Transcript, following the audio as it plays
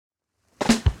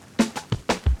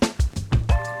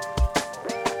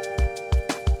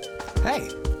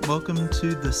Hey, welcome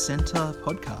to the Centre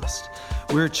podcast.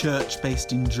 We're a church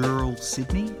based in Dural,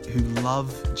 Sydney, who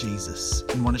love Jesus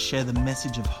and want to share the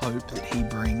message of hope that he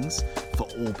brings for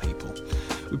all people.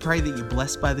 We pray that you're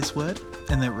blessed by this word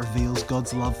and that it reveals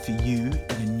God's love for you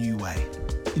in a new way.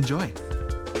 Enjoy.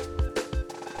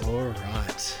 All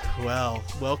right. Well,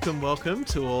 welcome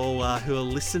to all who are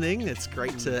listening. It's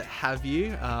great to have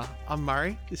you. I'm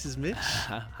Murray. This is Mitch.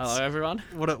 Hello, everyone.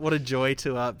 What a joy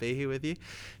to be here with you.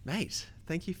 Mate,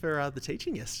 thank you for the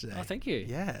teaching yesterday. Oh, thank you.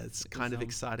 Yeah, it's kind of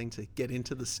exciting to get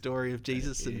into the story of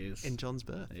Jesus and John's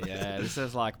birth. Yeah, this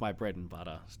is like my bread and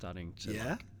butter, starting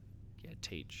to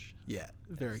teach. Yeah,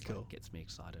 very cool. Gets me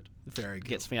excited. Very cool.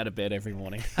 Gets me out of bed every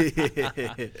morning.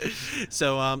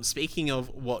 So, speaking of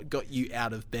what got you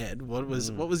out of bed, what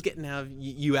was getting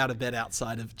you out of bed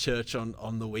outside of church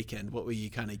on the weekend? What were you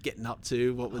kind of getting up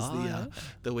to? What was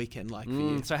the weekend like for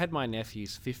you? So I had my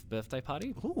nephew's 5th birthday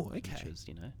party. Oh, okay. Which was,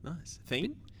 nice.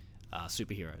 Theme?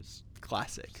 Superheroes.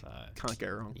 Classic. So, can't go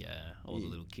wrong. Yeah, all the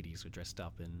little kiddies were dressed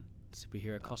up in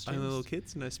superhero costumes. Only little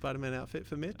kids? No Spider-Man outfit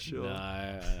for Mitch? Or? No,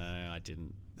 I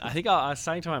didn't. I think I was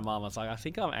saying to my mum, I was like, I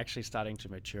think I'm actually starting to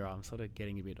mature. I'm sort of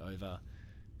getting a bit over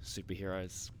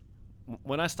superheroes.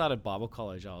 When I started Bible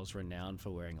college, I was renowned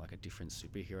for wearing like a different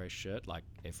superhero shirt like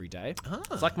every day.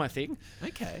 It's like my thing.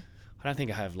 Okay. I don't think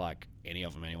I have like any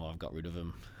of them anymore. I've got rid of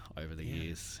them over the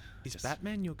years. Is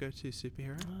Batman your go-to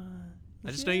superhero? I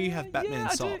just know you have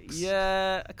Batman socks.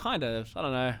 Yeah, kind of. I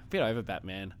don't know. A bit over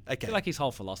Batman. Okay. I feel like his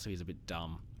whole philosophy is a bit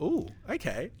dumb. Oh,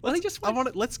 okay. Well,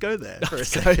 let's go there for a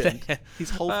second. His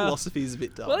whole philosophy is a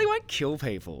bit dumb. Well, he won't kill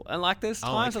people. And like there's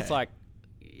times it's like,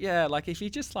 like if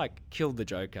you just like killed the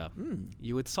Joker,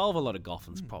 you would solve a lot of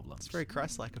Gotham's problems. It's very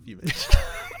Christ-like of you, Mitch.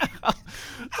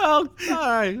 Well,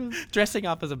 no, dressing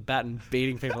up as a bat and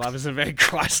beating people up isn't very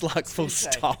Christ-like. Full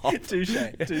stop. Touche.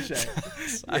 Yeah, touche.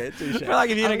 I feel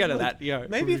like if you don't go to that,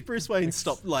 maybe if Bruce Wayne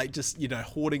stopped like just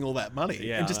hoarding all all that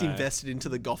money and just invested into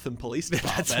the Gotham Police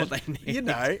Department, that's what they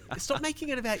need. Stop making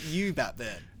it about you,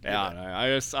 Batman. Yeah, I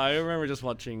know. I remember just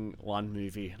watching one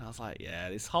movie and I was like, yeah,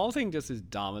 this whole thing just is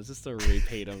dumb. It's just a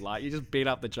repeat of like you just beat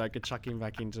up the Joker, chuck him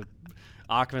back into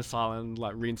Arkham Asylum,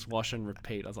 like rinse, wash, and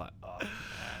repeat. I was like, oh.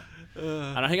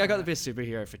 And I think I got a bit of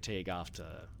superhero fatigue after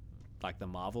like the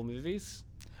Marvel movies.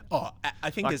 Oh, I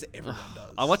think as everyone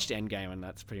does. I watched Endgame and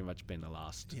that's pretty much been the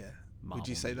last. Yeah. Marvel Would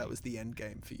you say movie. That was the end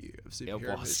game for you of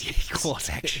superhero It was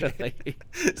actually.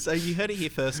 So you heard it here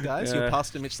first, guys. Your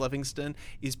pastor, Mitch Livingston,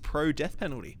 is pro-death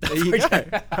penalty. There you go.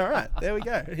 All right, there we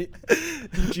go.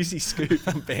 Juicy scoop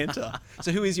from BANTER.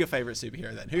 So who is your favourite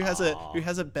superhero then? Who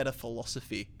has a better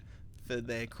philosophy for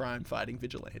their crime-fighting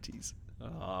vigilantes?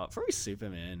 Probably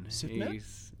Superman. Superman?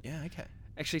 Yeah, okay.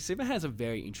 Actually, Superman has a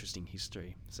very interesting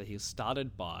history. So he was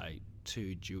started by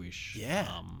two Jewish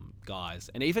guys.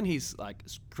 And even his like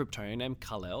Kryptonian name,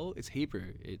 Kal-El, it's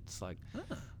Hebrew. It's like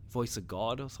voice of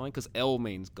God or something. Because El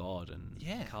means God and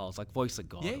Kal's like voice of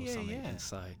God or something. Yeah. And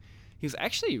so he was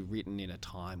actually written in a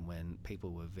time when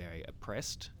people were very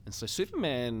oppressed. And so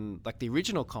Superman, like the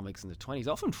original comics in the 20s,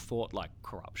 often fought like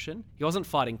corruption. He wasn't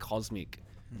fighting cosmic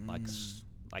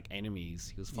like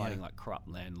enemies. He was fighting like corrupt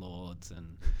landlords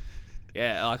and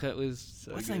like it was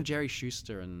what's his name, Jerry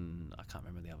Schuster, and I can't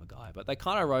remember the other guy, but they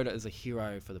kind of wrote it as a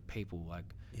hero for the people, like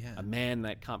a man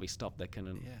that can't be stopped, that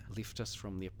can lift us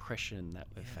from the oppression that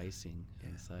we're facing.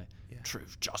 And so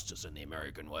truth, justice, and the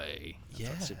American way. That's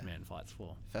what Superman fights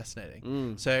for.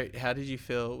 Fascinating. So how did you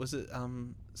feel? Was it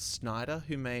Snyder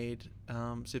who made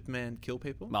Superman kill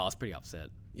people? Well, I was pretty upset.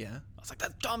 Yeah. I was like,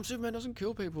 that's dumb, Superman doesn't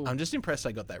kill people. I'm just impressed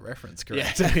I got that reference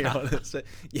correct, to be honest.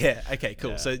 Yeah, okay,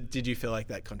 cool. Yeah. So did you feel like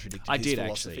that contradicted his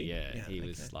philosophy? Actually, yeah. He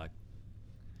was like...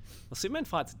 Well, Superman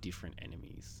fights different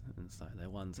enemies, and so they're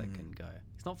ones that can go...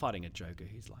 He's not fighting a Joker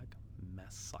who's like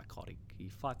mass psychotic. He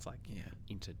fights like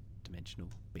interdimensional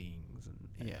beings.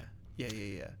 And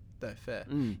Yeah. No, fair.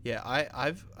 Yeah,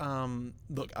 I've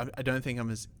look, I don't think I'm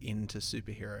as into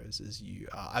superheroes as you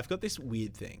are. I've got this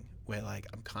weird thing where like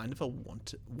I'm kind of a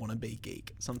wannabe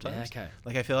geek sometimes. Yeah, okay.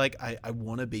 Like I feel like I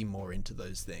want to be more into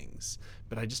those things,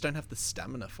 but I just don't have the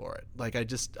stamina for it. Like I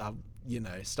just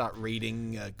start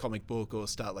reading a comic book or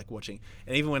start like watching,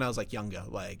 and even when I was like younger,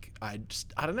 like I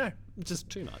don't know, just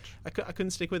too much. I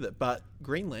couldn't stick with it. But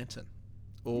Green Lantern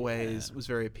always was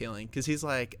very appealing because he's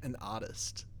like an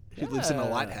artist who lives in a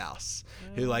lighthouse,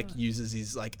 who like uses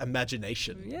his like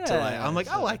imagination to like. I'm like,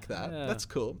 I like that. That's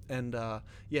cool. And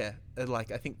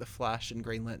like I think the Flash and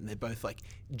Green Lantern, they're both like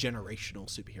generational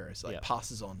superheroes. Like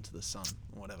passes on to the sun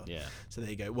or whatever. Yeah. So there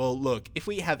you go. Well, look, if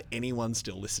we have anyone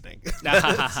still listening,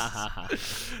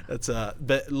 that's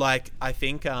but like I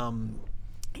think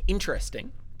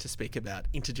interesting to speak about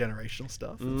intergenerational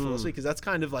stuff and philosophy, because that's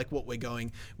kind of like what we're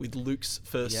going with Luke's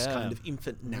first kind of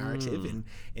infant narrative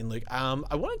in Luke.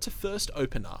 I wanted to first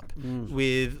open up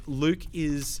with Luke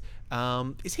is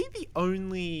he the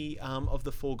only of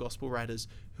the 4 gospel writers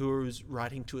who is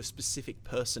writing to a specific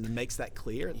person and makes that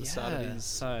clear at the start of his...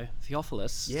 So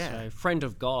Theophilus, so friend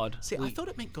of God. See, I thought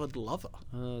it meant God lover.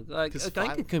 I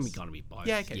think it can be going to be both.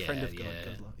 Yeah, okay, friend of God,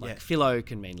 God lover. Like philo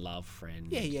can mean love,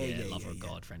 friend. Lover of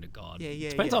God, friend of God.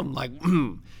 Depends on like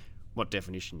what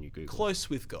definition you Google. Close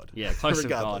with God. Yeah, close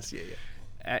regardless. with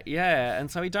God.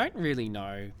 And so we don't really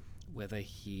know whether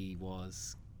he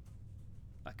was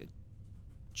like a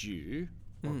Jew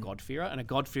or a God-fearer, and a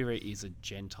God-fearer is a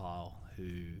Gentile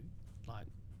who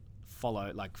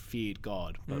feared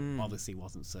God, but obviously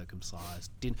wasn't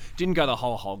circumcised. Didn't go the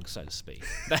whole hog, so to speak.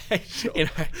 They,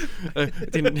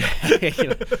 they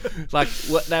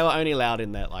were only allowed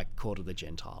in that court of the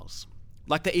Gentiles,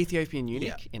 like the Ethiopian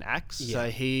eunuch in Acts. So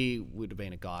he would have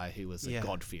been a guy who was a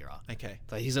God-fearer. Okay,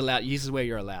 so he's allowed. This is where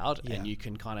you're allowed, and you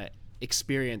can kind of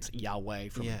experience Yahweh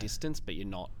from a distance, but you're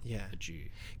not a Jew.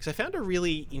 Because I found a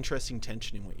really interesting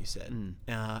tension in what you said,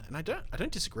 and I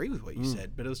don't disagree with what you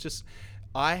said, but it was just,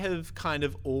 I have kind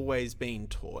of always been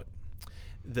taught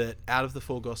that out of the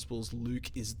 4 Gospels, Luke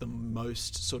is the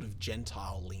most sort of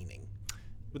Gentile leaning.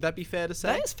 Would that be fair to say?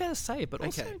 That is fair to say, but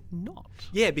also not.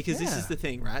 Yeah, because this is the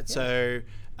thing, right? Yeah. So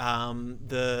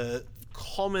the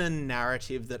common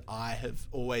narrative that I have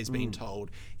always been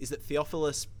told is that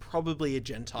Theophilus probably a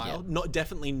Gentile,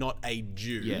 definitely not a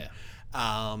Jew,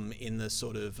 in the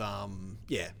sort of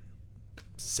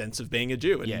sense of being a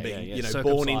Jew and being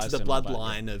born into the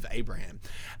bloodline of Abraham,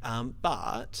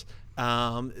 but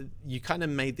you kind of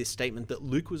made this statement that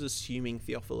Luke was assuming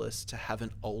Theophilus to have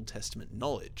an Old Testament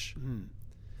knowledge.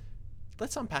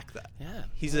 Let's unpack that. Yeah,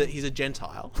 he's a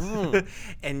Gentile,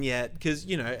 and yet, because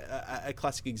a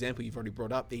classic example you've already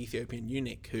brought up, the Ethiopian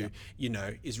eunuch who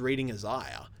is reading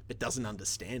Isaiah but doesn't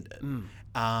understand it.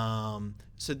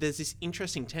 So there's this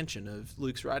interesting tension of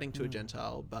Luke's writing to a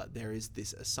Gentile, but there is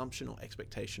this assumption or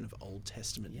expectation of Old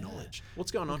Testament knowledge.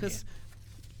 What's going on here?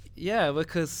 Yeah,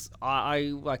 because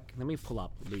I let me pull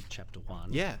up Luke chapter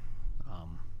 1. Yeah.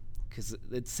 Because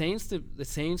it seems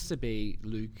to be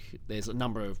Luke. There's a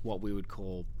number of what we would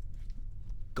call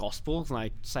gospels, and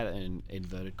I say that in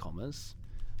inverted commas,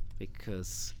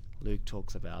 because Luke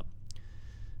talks about.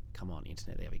 Come on,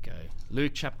 internet. There we go.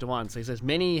 Luke chapter 1. So he says,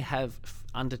 "Many have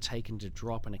undertaken to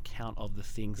drop an account of the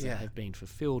things that have been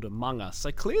fulfilled among us."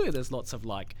 So clearly, there's lots of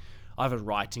either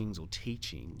writings or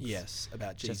teachings. Yes,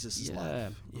 about Jesus'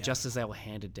 life. Yeah. Just as they were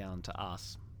handed down to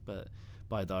us, but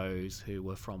by those who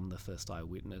were from the first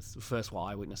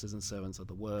eyewitnesses and servants of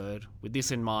the word. With this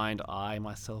in mind, I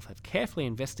myself have carefully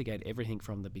investigated everything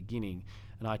from the beginning,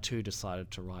 and I too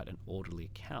decided to write an orderly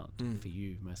account for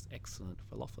you, most excellent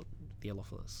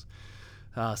Theophilus,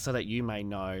 so that you may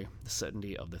know the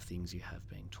certainty of the things you have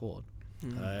been taught.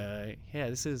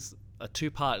 This is a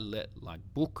 2-part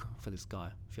book for this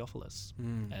guy, Theophilus.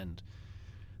 And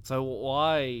so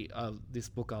why this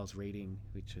book I was reading,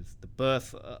 which is the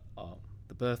birth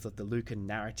of the Lucan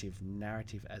narrative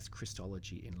as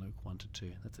Christology in Luke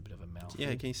 1-2. That's a bit of a mouthful.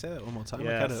 Yeah, can you say that one more time?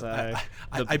 Yeah,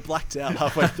 I blacked out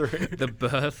halfway through. The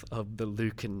birth of the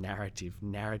Lucan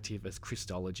narrative as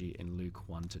Christology in Luke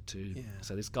 1-2. Yeah.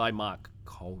 So this guy, Mark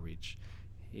Coleridge,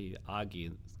 he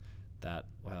argues that,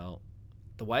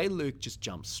 the way Luke just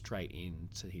jumps straight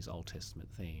into his Old Testament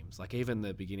themes, like even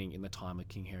the beginning in the time of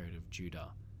King Herod of Judah,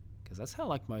 because that's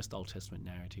how most Old Testament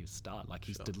narratives start.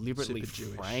 He's deliberately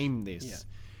framed this,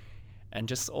 and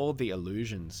just all the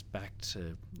allusions back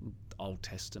to Old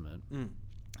Testament.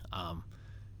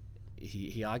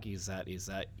 He argues that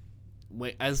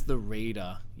as the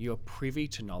reader, you're privy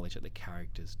to knowledge that the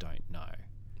characters don't know.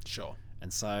 Sure.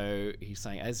 And so he's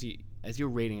saying, as you're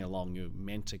reading along, you're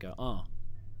meant to go, oh,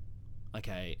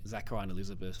 okay, Zachariah and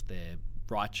Elizabeth, they're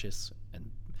righteous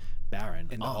and barren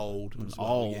and old. And as well.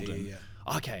 old. Yeah.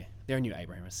 Okay, they're a new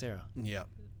Abraham and Sarah. Yeah.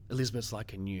 Elizabeth's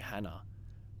like a new Hannah.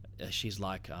 She's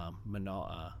like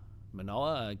Manoah,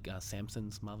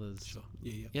 Samson's mother's. Sure.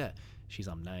 Yeah. Yeah, she's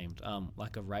unnamed.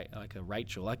 Like a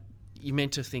Rachel. Like, you're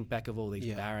meant to think back of all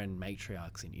these barren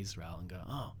matriarchs in Israel and go,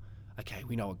 oh, okay,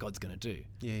 we know what God's going to do.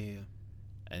 Yeah.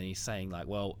 And he's saying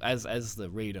as the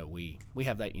reader, we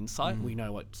have that insight. We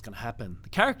know what's going to happen. The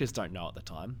characters don't know at the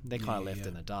time. They're kind of left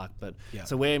in the dark. But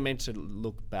so we're meant to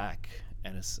look back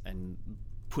and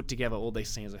put together all these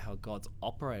scenes of how God's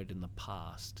operated in the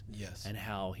past, and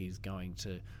how He's going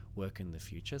to work in the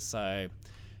future. So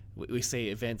we see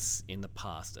events in the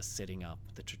past are setting up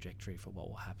the trajectory for what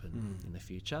will happen in the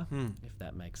future, if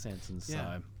that makes sense. And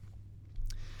so,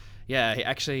 Yeah,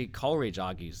 actually, Coleridge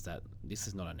argues that this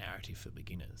is not a narrative for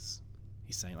beginners.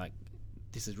 He's saying, like,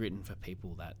 this is written for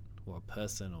people that, or a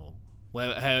person, or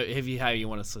how you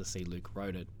want to sort of see Luke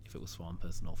wrote it, if it was for one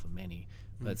person or for many.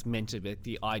 But it's meant to be,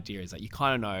 the idea is that you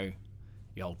kind of know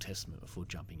the Old Testament before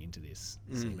jumping into this.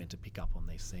 So you're meant to pick up on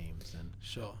these themes. And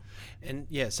Sure. And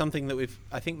yeah, something that we've,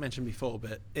 I think, mentioned before,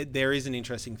 but there is an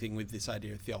interesting thing with this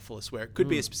idea of Theophilus, where it could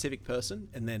be a specific person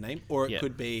and their name, or it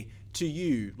could be to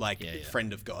you, like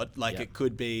friend of God. Like it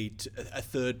could be a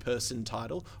third person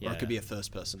title, or it could be a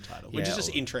first person title, which is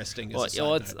just interesting. Or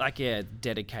it's like,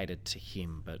 dedicated to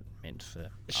him, but meant for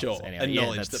sure. Anyway,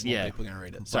 acknowledge that more people are going to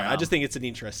read it. Sorry, I just think it's an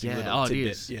interesting little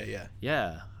tidbit.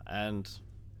 Yeah. And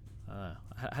I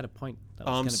had a point.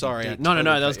 I'm sorry. That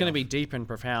was going to be deep and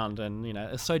profound, and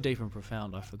it's so deep and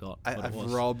profound. I forgot. I've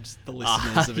robbed the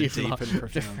listeners of a deep and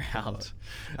profound.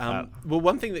 Well,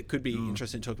 one thing that could be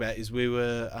interesting to talk about is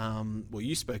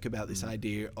you spoke about this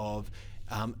idea of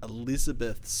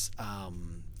Elizabeth's,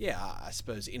 I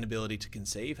suppose, inability to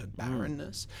conceive, her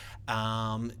barrenness,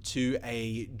 to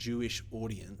a Jewish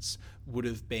audience would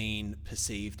have been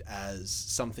perceived as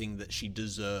something that she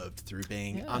deserved through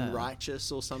being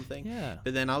unrighteous or something. Yeah.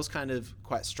 But then I was kind of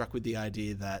quite struck with the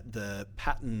idea that the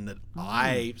pattern that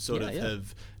I sort of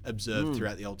have observed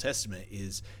throughout the Old Testament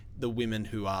is the women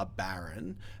who are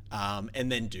barren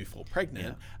and then do fall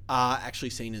pregnant are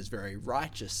actually seen as very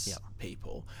righteous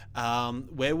people.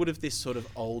 Where would have this sort of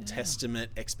Old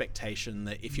Testament expectation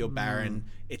that if you're barren,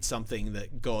 it's something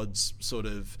that God's sort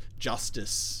of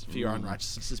justice for your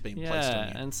unrighteousness has been placed on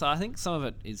you? And so I think some of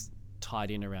it is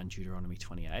tied in around Deuteronomy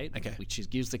 28, which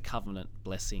gives the covenant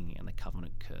blessing and the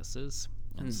covenant curses.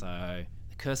 And so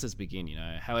the curses begin,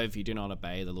 however you do not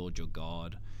obey the Lord your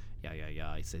God,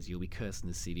 He says you'll be cursed in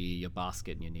the city, your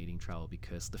basket and your kneading trough will be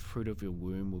cursed, the fruit of your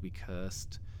womb will be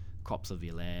cursed, crops of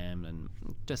your land, and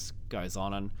it just goes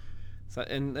on. And so,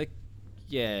 I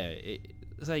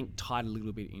think tied a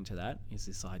little bit into that is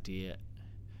this idea,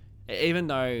 even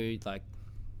though like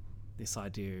this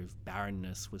idea of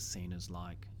barrenness was seen as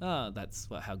like, that's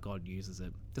how God uses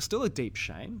it, there's still a deep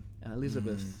shame, and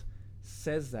Elizabeth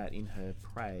says that in her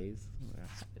praise. I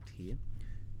have it here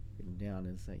written down,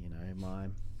 is that my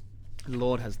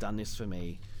Lord has done this for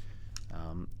me.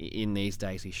 In these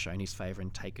days, He's shown His favor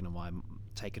and taken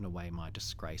away my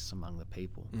disgrace among the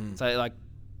people. So, like,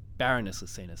 barrenness is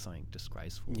seen as something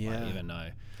disgraceful. Like, even though,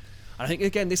 I think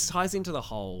again, this ties into the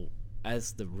whole.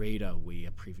 As the reader, we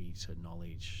are privy to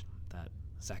knowledge that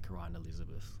Zachariah and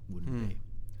Elizabeth wouldn't be.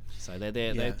 So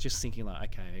they're just thinking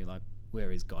like, okay, like,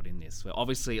 where is God in this? Well,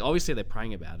 obviously, they're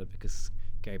praying about it because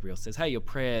Gabriel says, "Hey, your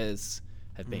prayers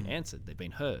have been answered; they've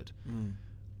been heard."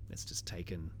 It's just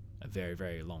taken a very,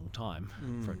 very long time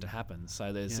for it to happen.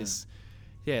 So there's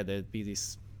there'd be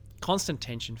this constant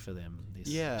tension for them,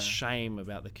 this shame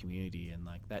about the community, and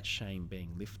like that shame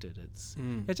being lifted. It's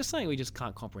just something we just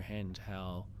can't comprehend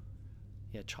how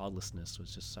childlessness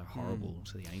was just so horrible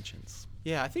to the ancients.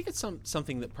 Yeah, I think it's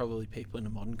something that probably people in a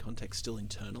modern context still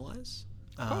internalize.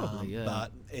 Probably,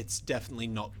 but it's definitely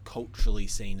not culturally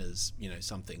seen as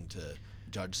something to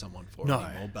judge someone for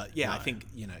anymore. But I think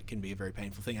it can be a very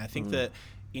painful thing. I think that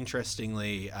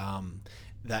interestingly,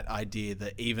 that idea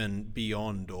that even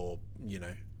beyond, or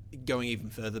going even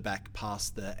further back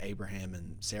past the Abraham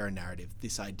and Sarah narrative,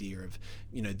 this idea of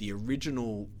the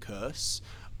original curse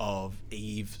of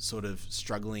Eve sort of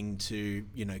struggling to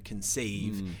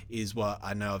conceive is what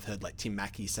I know I've heard like Tim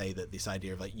Mackey say, that this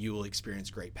idea of like you will experience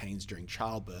great pains during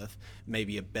childbirth,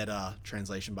 maybe a better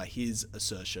translation by his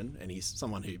assertion, and he's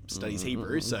someone who studies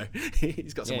Hebrew, so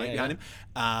he's got some weight behind him,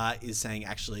 is saying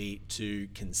actually to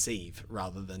conceive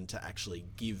rather than to actually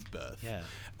give birth.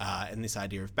 And this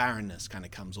idea of barrenness kind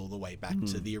of comes all the way back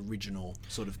to the original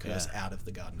sort of curse out of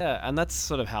the garden. And that's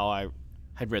sort of how I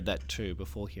had read that too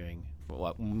before hearing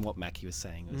what Mackie was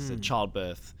saying. Was that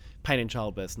childbirth, pain in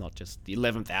childbirth, not just the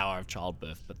 11th hour of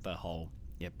childbirth, but the whole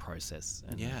process.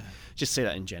 And just see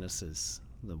that in Genesis,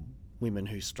 the women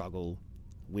who struggle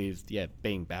with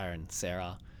being barren,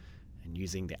 Sarah, and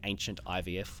using the ancient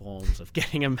IVF forms of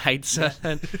getting a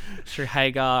maidservant through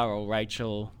Hagar or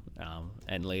Rachel,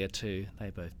 and Leah too. They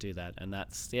both do that, and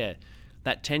that's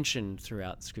that tension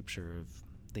throughout Scripture of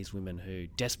these women who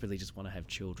desperately just want to have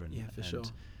children. Yeah, for sure.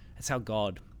 It's how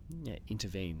God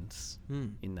intervenes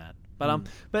in that. But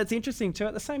it's interesting too.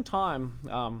 At the same time,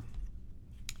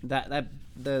 that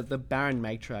the barren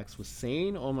matriarchs was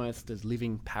seen almost as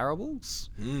living parables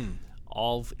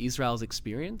of Israel's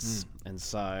experience, and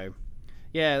so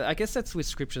I guess that's with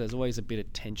Scripture. There's always a bit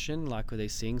of tension, like with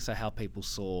these things. So how people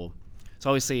saw. So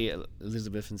obviously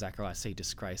Elizabeth and Zachariah see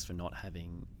disgrace for not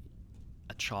having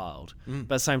a child. But at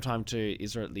the same time too,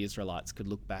 the Israelites could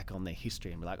look back on their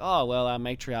history and be like, oh, well, our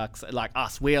matriarchs, like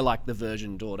us, we're like the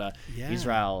virgin daughter,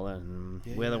 Israel, and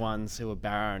we're the ones who are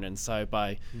barren. And so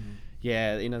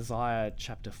in Isaiah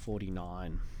chapter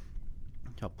 49,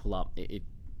 I'll pull up, it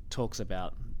talks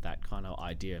about that kind of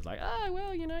idea of like, oh,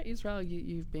 well, Israel,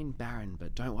 you've been barren,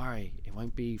 but don't worry, it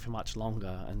won't be for much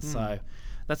longer. And so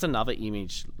that's another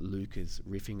image Luke is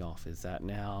riffing off, is that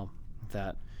now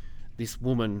that this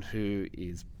woman who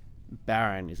is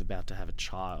barren is about to have a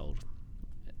child,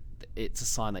 it's a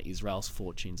sign that Israel's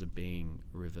fortunes are being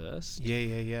reversed.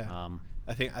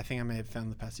 I think I may have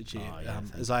found the passage here.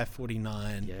 Isaiah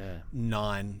 49,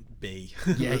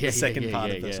 9b, the second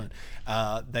part of this one.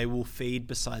 They will feed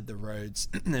beside the roads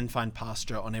and find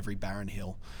pasture on every barren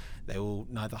hill. They will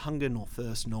neither hunger nor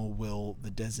thirst, nor will the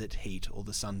desert heat or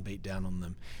the sun beat down on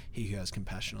them. He who has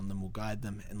compassion on them will guide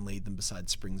them and lead them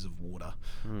beside springs of water.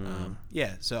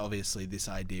 So obviously this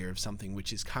idea of something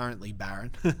which is currently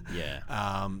barren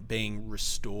being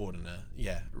restored, and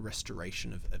a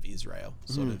restoration of Israel,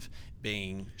 sort of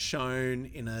being shown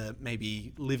in a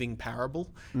maybe living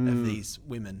parable of these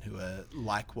women who are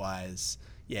likewise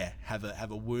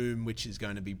have a womb which is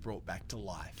going to be brought back to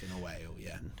life in a way.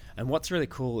 And what's really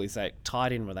cool is that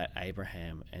tied in with that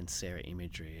Abraham and Sarah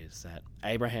imagery is that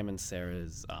Abraham and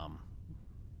Sarah's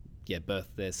birth,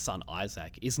 their son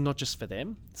Isaac, is not just for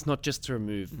them. It's not just to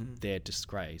remove their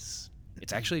disgrace.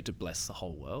 It's actually to bless the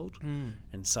whole world.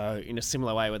 And so in a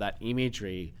similar way with that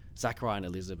imagery, Zachariah and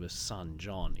Elizabeth's son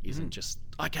John isn't just,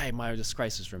 okay, my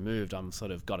disgrace is removed, I'm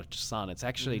sort of got a son. It's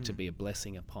actually to be a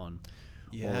blessing upon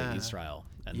all of Israel.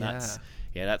 And that's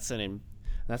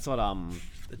what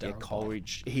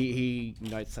Coleridge, he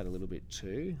notes that a little bit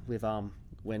too, with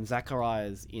when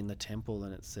Zachariah's in the temple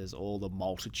and it says all the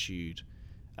multitude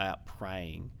out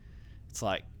praying. It's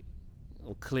like,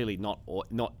 well, clearly not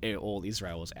all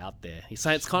Israel was out there. He's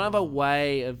saying it's kind of a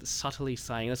way of subtly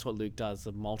saying, that's what Luke does,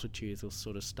 the multitudes will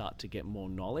sort of start to get more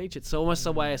knowledge. It's almost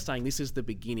a way of saying this is the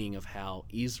beginning of how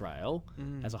Israel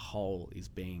as a whole is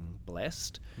being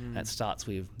blessed. And it starts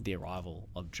with the arrival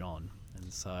of John.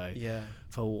 And so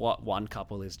for what one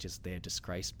couple is just their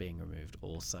disgrace being removed,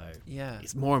 also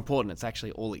it's more important, it's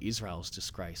actually all of Israel's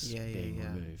disgrace being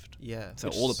removed. So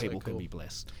all the people can be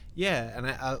blessed. And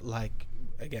I like,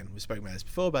 again, we've spoken about this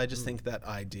before, but I just think that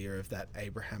idea of that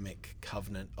Abrahamic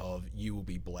covenant of you will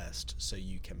be blessed so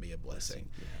you can be a blessing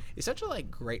is such a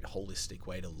great holistic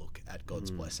way to look at God's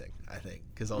blessing, I think,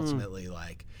 because ultimately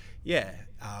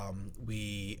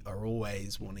we are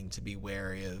always wanting to be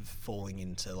wary of falling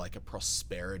into a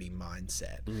prosperity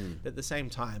mindset. But at the same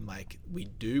time, we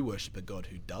do worship a God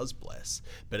who does bless,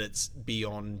 but it's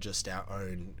beyond just our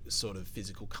own sort of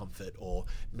physical comfort or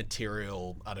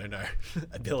material,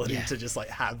 ability to just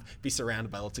be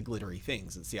surrounded by lots of glittery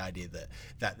things. It's the idea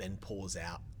that then pours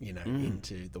out,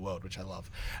 into the world, which I love.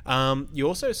 You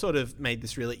also sort of made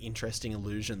this really interesting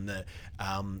allusion that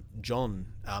John,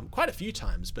 quite a few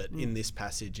times, but in this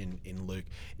passage in Luke,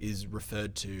 is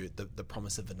referred to the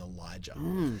promise of an Elijah.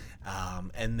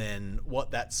 And then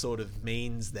what that sort of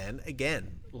means then,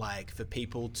 again, for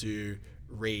people to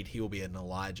read he will be an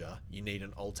Elijah, you need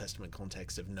an Old Testament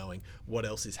context of knowing what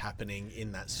else is happening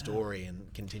in that story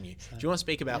and continue. Do you want to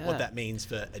speak about what that means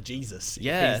for a Jesus if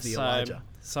he's the Elijah?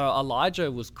 So Elijah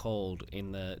was called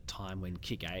in the time when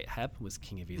King Ahab was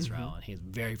king of Israel, and he's a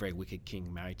very, very wicked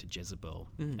king married to Jezebel.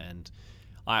 And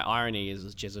irony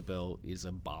is Jezebel is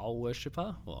a Baal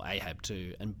worshipper, well, Ahab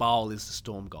too, and Baal is the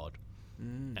storm god.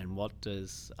 And what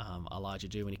does Elijah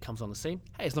do when he comes on the scene?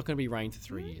 Hey, it's not going to be rain for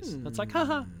 3 years. It's like,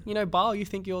 haha, Baal, you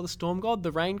think you're the storm god,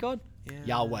 the rain god?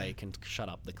 Yahweh can shut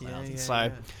up the clouds.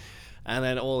 And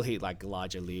then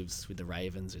Elijah lives with the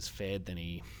ravens, is fed, then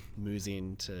he moves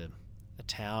into a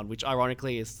town, which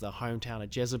ironically is the hometown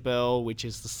of Jezebel, which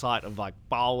is the site of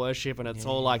Baal worship, and it's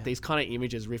all these kind of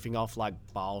images riffing off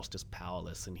Baal's just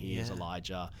powerless, and here's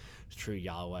Elijah through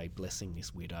Yahweh blessing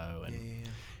this widow. And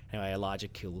anyway, Elijah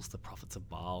kills the prophets of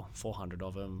Baal, 400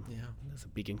 of them. There's a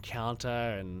big encounter,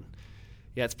 and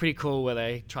it's pretty cool where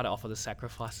they try to offer the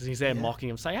sacrifices. He's there mocking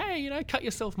him, saying, hey, cut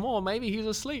yourself more, maybe he's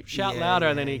asleep, shout louder.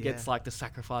 And then he gets the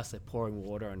sacrifice, they're pouring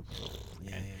water, and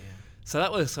so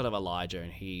that was sort of Elijah,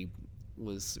 and he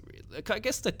was, I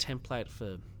guess, the template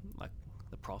for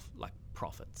the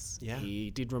prophets.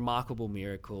 He did remarkable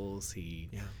miracles. He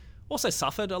also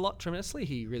suffered a lot tremendously.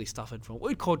 He really suffered from what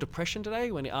we'd call depression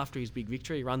today, when after his big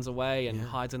victory he runs away and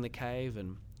hides in the cave.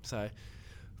 And so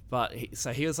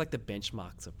he was the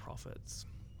benchmarks of prophets.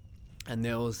 And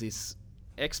there was this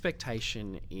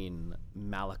expectation in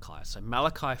Malachi. So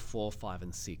Malachi 4, 5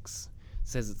 and 6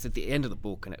 says it's at the end of the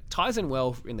book, and it ties in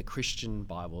well in the Christian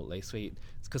Bible, at least. It's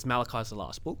because Malachi is the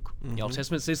last book in the Old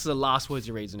Testament. So this is the last words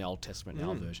he reads in the Old Testament, in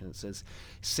our version. It says,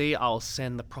 "See, I'll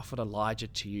send the prophet Elijah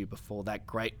to you before that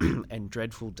great and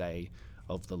dreadful day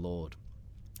of the Lord.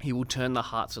 He will turn the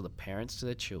hearts of the parents to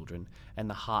their children and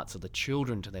the hearts of the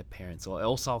children to their parents, or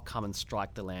else I'll come and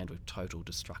strike the land with total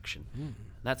destruction." And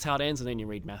that's how it ends, and then you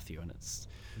read Matthew, and it's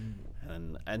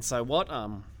and so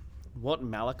what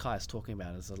Malachi is talking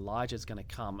about is Elijah's going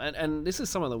to come, and this is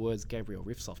some of the words Gabriel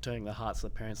riffs off, turning the hearts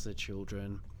of the parents to the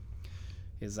children,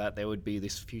 is that there would be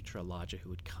this future Elijah who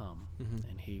would come,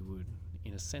 and he would,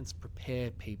 in a sense,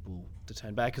 prepare people to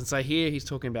turn back. And so here he's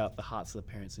talking about the hearts of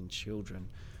the parents and children.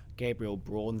 Gabriel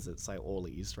broadens it, say all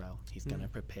of Israel. He's going to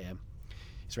prepare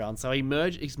Israel. And so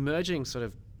he's merging sort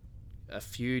of a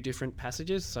few different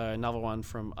passages. So another one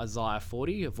from Isaiah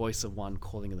 40, a voice of one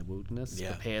calling in the wilderness,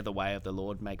 prepare the way of the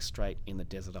Lord, make straight in the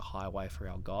desert a highway for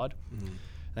our God.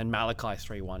 Then Malachi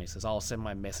 3:1, he says, I'll send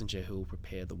my messenger who will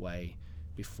prepare the way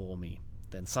before me.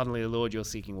 Then suddenly the Lord you're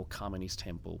seeking will come in his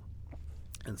temple.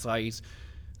 And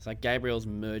so Gabriel's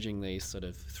merging these sort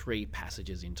of three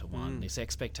passages into one, this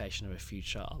expectation of a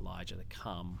future Elijah to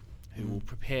come who will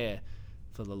prepare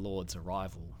for the Lord's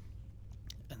arrival.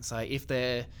 And so if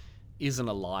there is an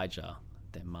Elijah,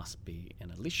 there must be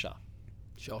an Elisha.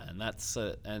 Sure. And that's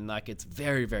it's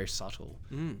very, very subtle,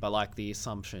 but like the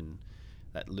assumption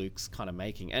that Luke's kind of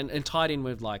making, and tied in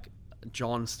with like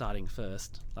John starting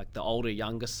first, like the older,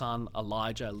 younger son,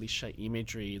 Elijah, Elisha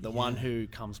imagery. The one who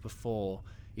comes before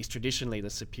is traditionally the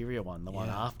superior one. The one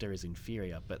after is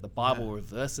inferior. But the Bible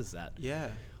reverses that. Yeah.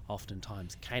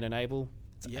 Oftentimes, Cain and Abel.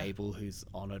 It's Abel who's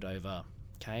honored over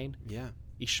Cain. Yeah.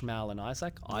 Ishmael and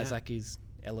Isaac. Isaac is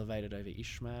elevated over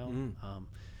Ishmael.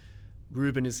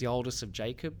 Reuben is the oldest of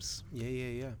Jacob's.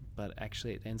 But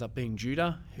actually it ends up being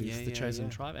Judah, who's the chosen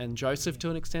tribe, and Joseph to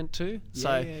an extent too.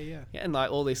 And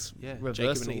like all this reversal.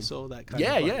 Jacob and Esau, that kind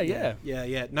of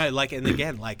Yeah. No, like, and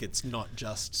again, like, it's not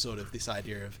just sort of this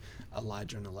idea of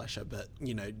Elijah and Elisha, but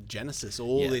you know, Genesis,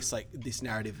 all this like this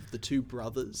narrative of the two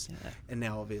brothers, and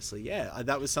now obviously,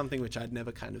 that was something which I'd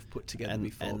never kind of put together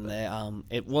before. And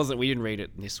it wasn't. We didn't read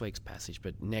it in this week's passage,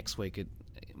 but next week it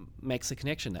makes a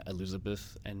connection that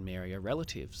Elizabeth and Mary are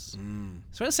relatives.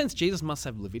 So in a sense, Jesus must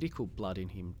have Levitical blood in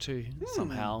him too,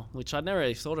 somehow, which I'd never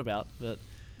really thought about, but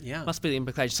must be the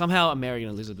implication. Somehow Mary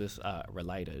and Elizabeth are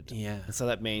related. And so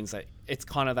that means that it's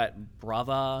kind of that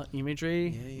brother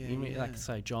imagery. Like,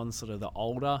 so John's sort of the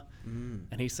older,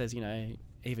 and he says, you know,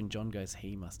 even John goes,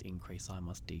 he must increase, I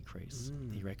must decrease.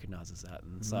 He recognizes that.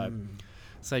 And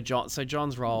so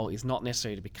John's role is not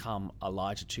necessarily to become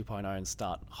Elijah 2.0 and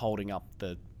start holding up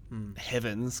the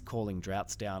heavens, calling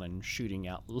droughts down and shooting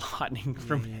out lightning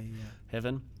from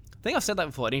heaven. I think I've said that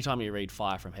before. Anytime you read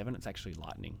fire from heaven, it's actually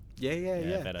lightning.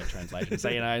 Better translation. So,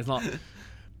 you know, it's not...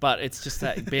 But it's just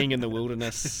that being in the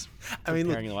wilderness, I mean,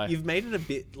 look, you've made it a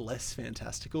bit less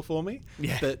fantastical for me,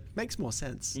 but makes more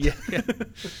sense. But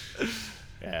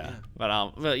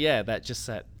yeah,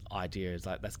 that idea is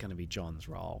like, that's going to be John's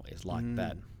role, is like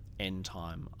that end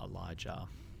time Elijah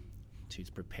who's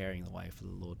preparing the way for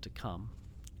the Lord to come.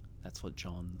 That's what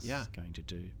John's going to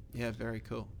do. Yeah, very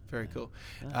cool. Very cool.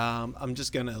 I'm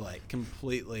just going to like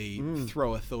completely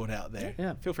throw a thought out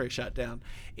there. Feel free to shut down.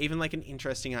 Even like an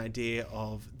interesting idea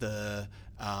of the,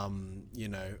 you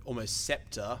know, almost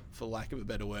scepter, for lack of a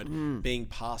better word, being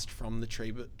passed from the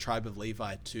tribe of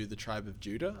Levi to the tribe of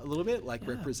Judah a little bit, like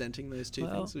representing those two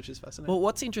things, which is fascinating. Well,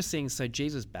 what's interesting, so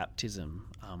Jesus' baptism,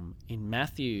 in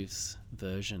Matthew's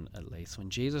version at least, when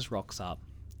Jesus rocks up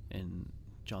and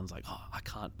John's like, I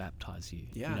can't baptize you.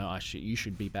 You know, you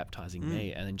should be baptizing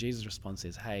me. And then Jesus' response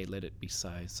is, hey, let it be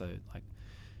so. So like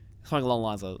something along the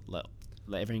lines of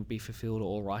let everything be fulfilled, or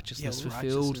all righteousness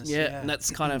fulfilled. And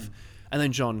that's kind of, and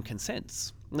then John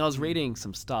consents. And I was reading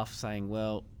some stuff saying,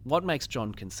 well, what makes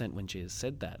John consent when Jesus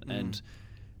said that? And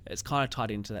it's kind of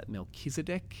tied into that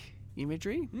Melchizedek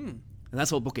imagery. And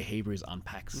that's what Book of Hebrews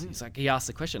unpacks. It's like, he asks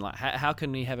the question, like, how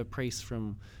can he have a priest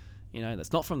from, you know,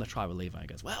 that's not from the tribe of Levi? He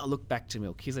goes, well, look back to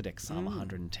Melchizedek, Psalm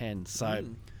 110. So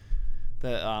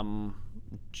the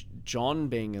John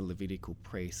being a Levitical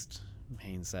priest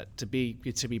means that to be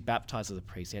baptized as a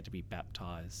priest, he had to be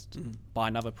baptized by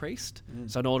another priest.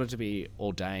 So in order to be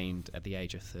ordained at the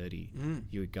age of 30,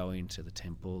 you would go into the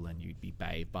temple and you'd be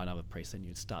bathed by another priest and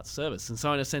you'd start service. And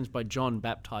so in a sense, by John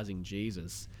baptizing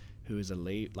Jesus, who is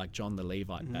like John the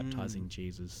Levite baptizing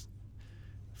Jesus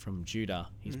from Judah,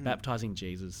 he's baptizing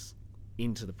Jesus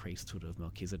into the priesthood of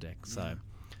Melchizedek. So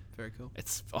very cool.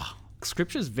 It's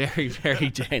Scripture's very, very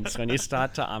dense when you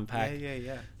start to unpack.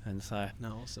 And so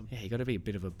awesome. Yeah, you got to be a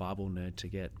bit of a Bible nerd to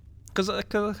get Because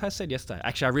like I said yesterday,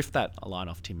 actually I riffed that line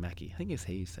off Tim Mackey. I think it's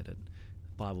he who said it.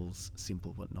 The Bible's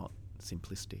simple but not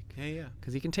simplistic. Yeah.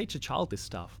 Because you can teach a child this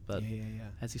stuff, but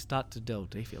as you start to delve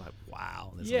deep, you're like,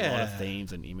 wow, there's a lot of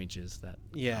themes and images that...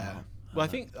 Well,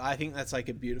 I think that's like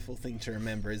a beautiful thing to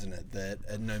remember, isn't it?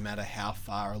 That no matter how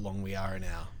far along we are in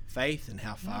our faith and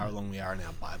how far along we are in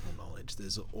our Bible knowledge,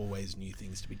 there's always new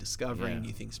things to be discovering,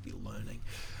 new things to be learning.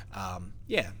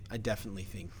 I definitely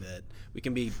think that we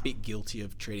can be a bit guilty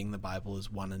of treating the Bible as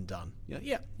one and done.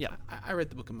 I read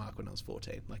the book of Mark when I was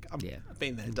 14. Like, I've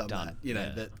been there, done that. You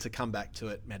know, that to come back to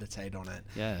it, meditate on it,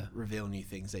 reveal new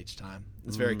things each time.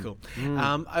 It's very cool.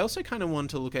 I also kind of want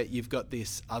to look at, you've got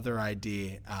this other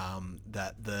idea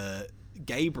that the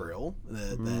Gabriel,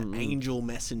 the angel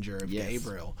messenger of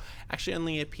Gabriel, actually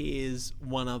only appears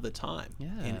one other time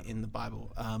in the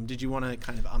Bible. Did you want to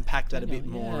kind of unpack that a bit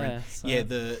more? And,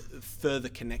 the further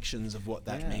connections of what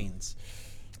that means.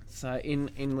 So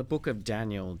in the book of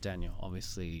Daniel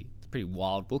obviously, it's a pretty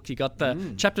wild book. You got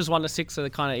the chapters 1 to 6 are the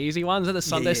kind of easy ones, are the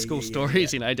Sunday school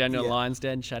stories, you know, Daniel, lion's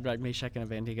den, Shadrach, Meshach, and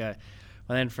Abednego.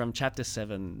 And then from chapter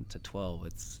 7 to 12,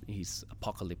 it's his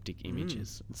apocalyptic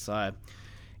images. And so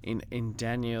in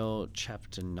Daniel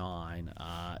chapter 9,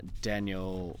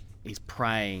 Daniel is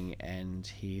praying and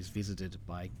he's visited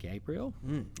by Gabriel.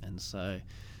 And so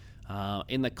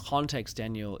in the context,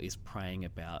 Daniel is praying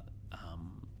about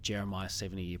Jeremiah's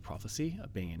 70-year prophecy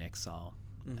of being in exile.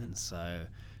 And so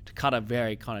to cut a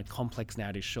very kind of complex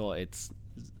narrative short, it's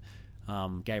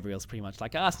Gabriel's pretty much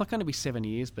like, it's not going to be 7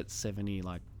 years, but 70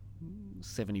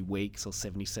 weeks or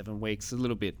 77 weeks. A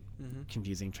little bit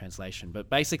confusing translation, but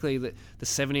basically the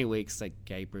 70 weeks that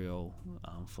Gabriel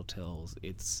foretells,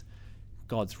 it's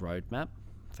God's roadmap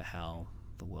for how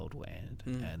the world will end,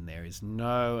 and there is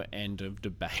no end of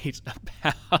debate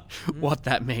about what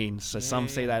that means. So some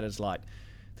see that as like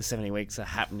the 70 weeks are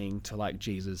happening to like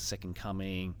Jesus' second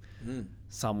coming.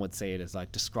 Some would see it as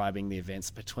like describing the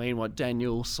events between what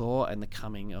Daniel saw and the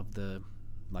coming of the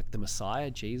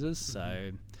Messiah, Jesus.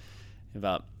 So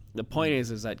but the point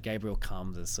is that Gabriel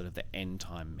comes as sort of the end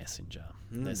time messenger.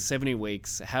 There's 70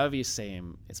 weeks, however you see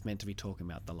him, it's meant to be talking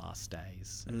about the last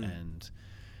days. And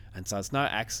so it's no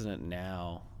accident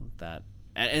now that,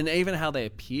 and even how they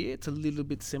appear, it's a little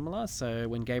bit similar. So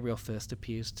when Gabriel first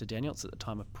appears to Daniel, it's at the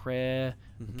time of prayer.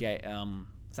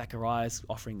 Zacharias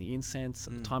offering the incense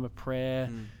at the time of prayer.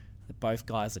 Both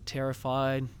guys are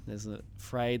terrified. There's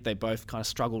afraid. They both kind of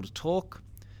struggle to talk.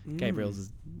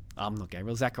 Zacharias,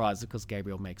 because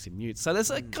Gabriel makes him mute. So there's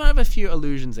kind of a few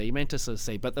allusions there. You're meant to sort of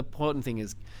see, but the important thing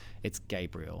is it's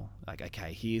Gabriel. Like,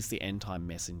 okay, here's the end time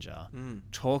messenger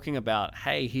talking about,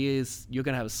 hey, you're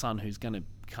going to have a son who's going to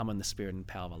come in the spirit and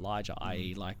power of Elijah,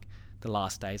 i.e. like the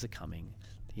last days are coming,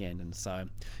 the end. And so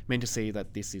meant to see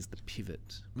that this is the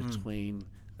pivot between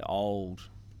the old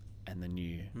and the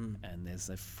new, and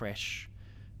there's a fresh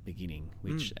beginning,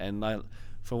 which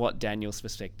for what Daniel's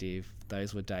perspective,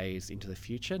 those were days into the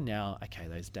future. Now, okay,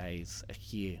 those days are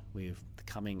here with the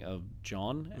coming of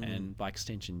John and by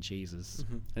extension Jesus.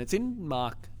 And it's in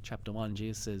Mark chapter 1.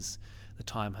 Jesus says the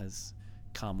time has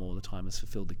come, or the time has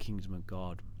fulfilled, the kingdom of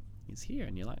God is here.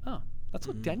 And you're like, oh, that's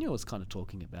what Daniel was kind of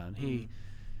talking about.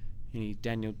 And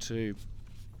Daniel 2,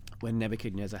 when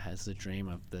Nebuchadnezzar has the dream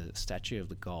of the statue of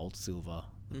the gold, silver,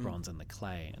 the bronze and the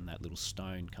clay, and that little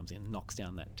stone comes in and knocks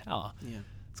down that tower.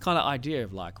 It's kind of idea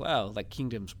of like, wow, like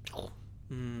kingdoms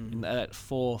in that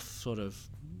fourth sort of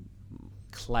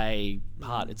clay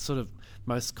part. It's sort of,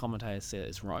 most commentators say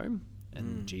it's Rome,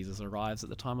 and Jesus arrives at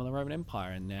the time of the Roman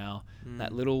Empire, and now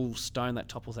that little stone that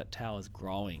topples that tower is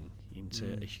growing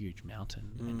into a huge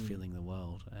mountain and filling the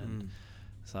world. And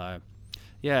so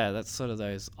that's sort of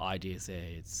those ideas there.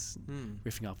 It's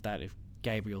riffing off that, if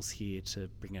Gabriel's here to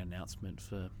bring an announcement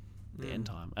for the end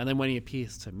time. And then when he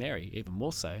appears to Mary, even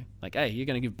more so, like, hey, you're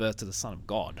going to give birth to the Son of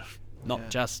God, not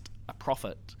just a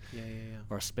prophet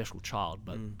or a special child,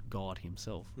 but God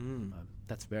himself.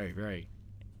 That's very, very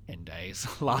end days,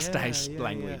 last days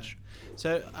language.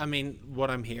 So, I mean,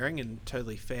 what I'm hearing, and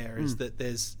totally fair, is that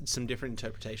there's some different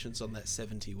interpretations on that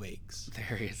 70 weeks.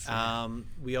 There is.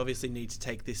 We obviously need to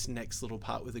take this next little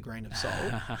part with a grain of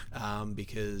salt,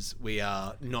 because we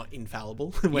are not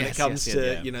infallible when it comes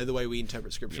to the way we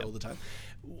interpret scripture all the time.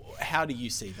 How do you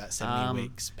see that 70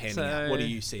 weeks panning out? What do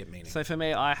you see it meaning? So for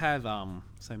me, I have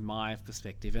my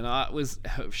perspective, and it was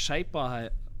shaped by,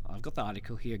 I've got the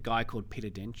article here, a guy called Peter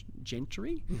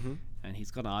Gentry, and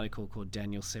he's got an article called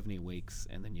Daniel 70 Weeks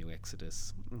and the New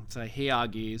Exodus. So he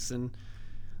argues, and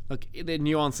look, the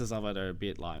nuances of it are a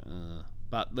bit like,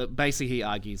 but basically he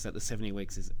argues that the 70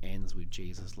 weeks ends with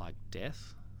Jesus' like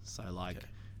death. So like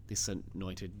this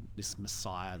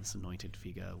Messiah, this anointed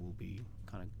figure will be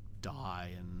kind of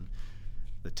die and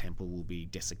the temple will be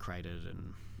desecrated,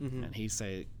 and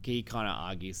he kind of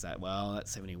argues that, well, that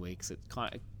 70 weeks, it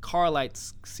kind of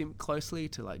correlates closely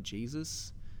to like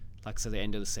Jesus, like, so the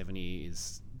end of the 70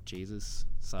 is Jesus,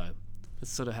 so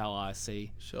that's sort of how I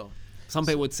see. Sure. Some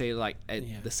people would see like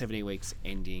the 70 weeks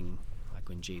ending like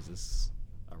when Jesus'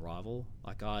 arrival.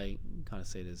 Like, I kind of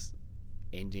see it as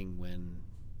ending when,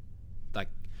 like,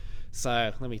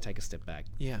 so let me take a step back.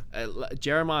 Yeah.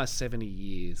 Jeremiah's 70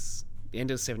 years, the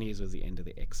end of the 70 years was the end of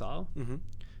the exile.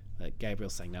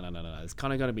 Gabriel's saying, no, it's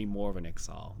kind of going to be more of an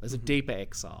exile. There's a deeper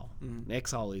exile. The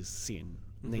exile is sin.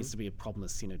 It needs to be a problem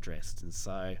of sin addressed. And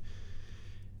so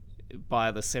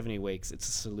by the 70 weeks, it's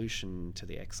a solution to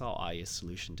the exile, i.e. a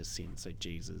solution to sin. So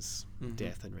Jesus'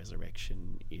 death and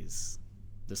resurrection is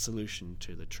the solution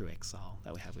to the true exile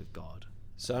that we have with God.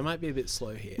 So I might be a bit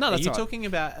slow here. No, that's Are you all right. talking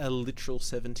about a literal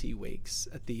 70 weeks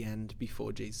at the end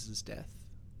before Jesus' death?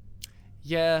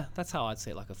 Yeah, that's how I'd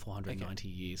say it, like a 490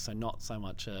 years. So not so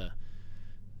much a...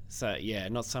 So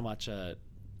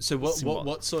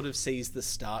what sort of sees the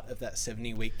start of that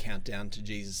 70-week countdown to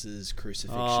Jesus'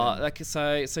 crucifixion?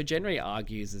 So generally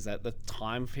argues is that the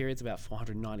time period's about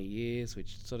 490 years,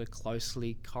 which sort of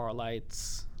closely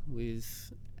correlates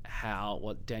with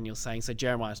what Daniel's saying. So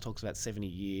Jeremiah talks about 70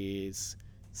 years,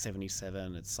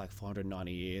 77, it's like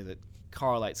 490 years. It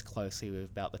correlates closely with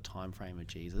about the time frame of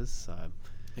Jesus. So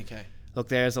okay. Look,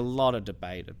 there's a lot of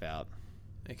debate about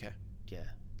Okay.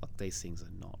 Look, these things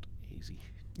are not easy.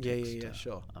 Yeah,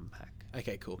 sure. Unpack.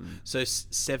 Okay, cool. So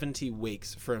 70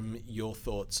 weeks from your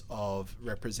thoughts of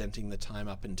representing the time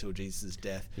up until Jesus'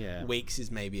 death. Yeah. Weeks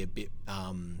is maybe a bit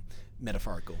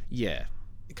metaphorical. Yeah.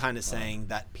 Kind of saying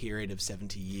that period of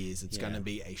 70 years, it's going to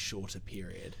be a shorter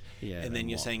period. Yeah. And then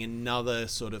you're saying another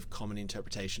sort of common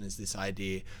interpretation is this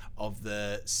idea of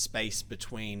the space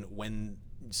between when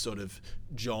sort of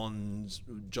John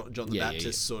the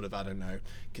Baptist sort of, I don't know,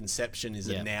 conception is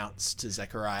announced to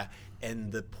Zechariah,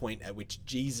 and the point at which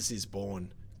Jesus is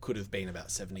born could have been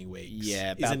about 70 weeks.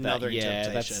 Yeah, is another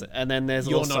interpretation. And then there's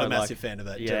You're also not a massive fan of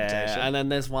that interpretation. And then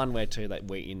there's one where too that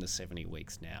we're in the 70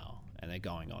 weeks now, and they're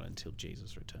going on until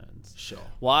Jesus returns. Sure.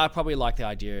 Well, I probably like the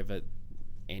idea of it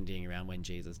ending around when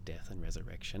Jesus' death and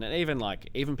resurrection, and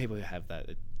even people who have that,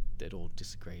 it all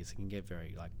disagrees. It can get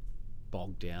very like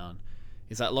bogged down.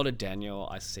 Is that a lot of Daniel,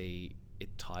 I see it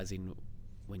ties in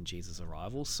when Jesus'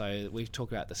 arrival. So we've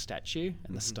talked about the statue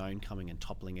and the stone coming and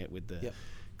toppling it with the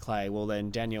clay. Well, then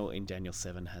Daniel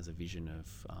 7 has a vision of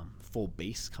 4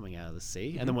 beasts coming out of the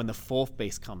sea. And then when the 4th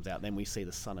beast comes out, then we see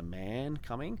the Son of Man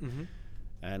coming.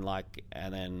 And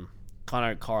then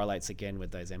kind of correlates again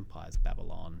with those empires,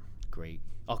 Babylon,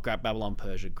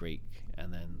 Persia, Greek,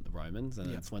 and then the Romans.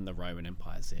 And it's when the Roman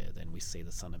Empire's there, then we see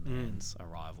the Son of Man's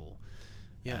arrival.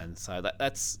 Yeah. And so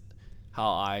that's how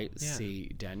I see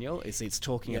Daniel. It's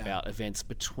talking about events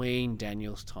between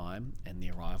Daniel's time and the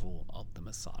arrival of the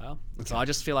Messiah. And so I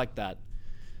just feel like that.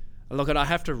 Look, I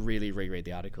have to really reread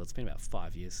the article. It's been about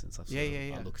 5 years since I've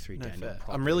I looked through Daniel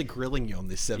properly. I'm really grilling you on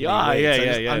this 70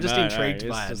 weeks. I'm just intrigued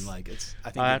by it. Like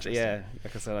interesting.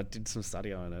 Like I said, I did some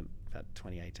study on it about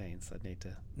 2018, so I need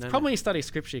to. Probably when you study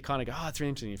scripture, you kind of go, "Oh, it's really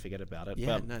interesting." You forget about it.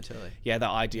 Yeah, totally. Yeah, the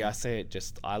idea. I see it.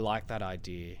 I like that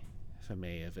idea. For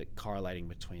me, of it correlating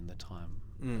between the time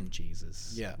of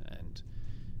Jesus, and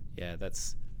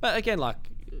but again, like,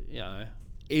 you know,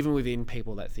 even within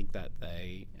people that think that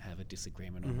they have a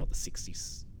disagreement on what the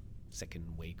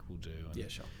 62nd week will do,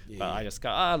 but I just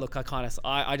go, look,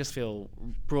 I just feel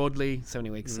broadly 70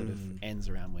 weeks sort of ends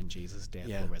around when Jesus' death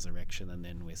or resurrection, and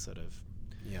then we're sort of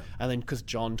and then because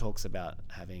John talks about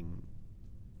having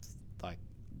like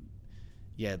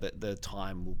the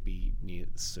time will be near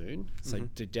soon. So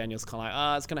Daniel's kind of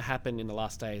like, it's going to happen in the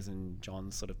last days, and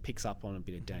John sort of picks up on a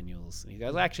bit of Daniel's, and he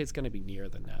goes, actually, it's going to be nearer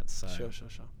than that. So Sure.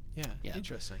 Yeah,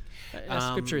 interesting.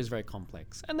 Scripture is very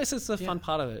complex, and this is the fun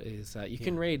part of it is that you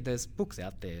can read. There's books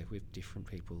out there with different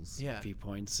people's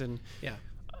viewpoints, and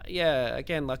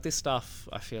again, like this stuff,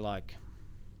 I feel like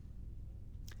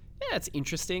it's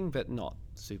interesting, but not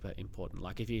super important.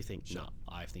 Like if you think,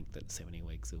 I think that 70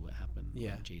 weeks will happen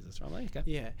when Jesus, right? Like,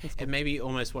 okay. And maybe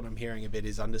almost what I'm hearing a bit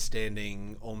is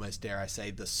understanding, almost dare I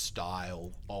say, the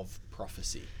style of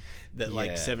prophecy. That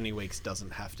like 70 weeks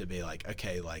doesn't have to be like,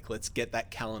 okay, like let's get that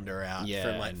calendar out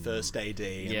from like first AD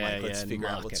and like let's figure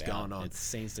out what's going on. It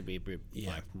seems to be a bit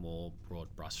like more broad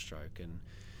brushstroke and.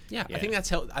 I think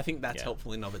that's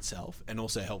helpful in of itself, and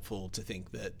also helpful to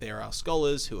think that there are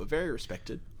scholars who are very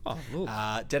respected,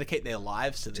 dedicate their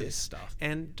lives to this stuff,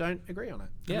 and don't agree on it.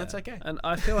 And that's okay. And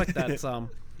I feel like that's and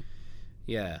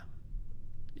I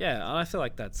feel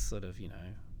like that's sort of, you know,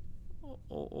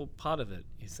 or part of it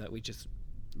is that we just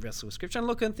wrestle with scripture and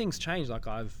look, and things change. Like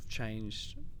I've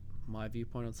changed my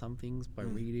viewpoint on some things by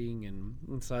reading,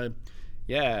 and so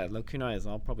yeah, look, who knows?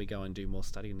 I'll probably go and do more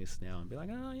study in this now and be like,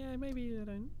 oh yeah, maybe I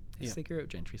don't think what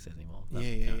Gentry says anymore. But,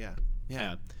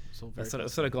 yeah.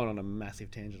 Sort of gone on a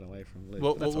massive tangent away from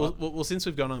Luke. Well, since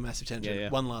we've gone on a massive tangent,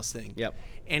 one last thing. Yep.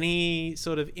 Any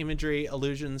sort of imagery,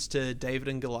 allusions to David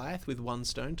and Goliath with one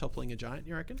stone toppling a giant,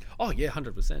 you reckon? Oh, yeah,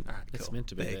 100%. All right, it's cool. meant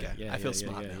to be there. You go. Yeah, I feel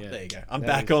smart now. Yeah. There you go. I'm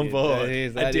back on board.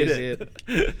 I did it.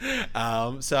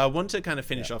 So I want to kind of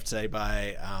finish off today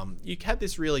by you had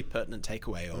this really pertinent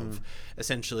takeaway of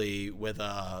essentially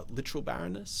whether literal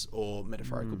barrenness or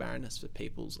metaphorical barrenness for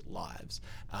people's lives.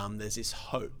 There's this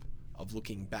hope of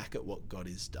looking back at what God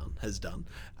has done,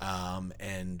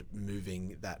 and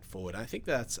moving that forward. I think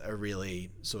that's a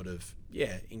really sort of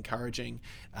encouraging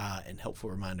and helpful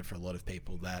reminder for a lot of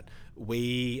people that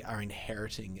we are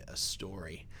inheriting a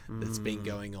story that's been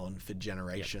going on for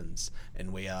generations,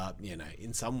 and we are,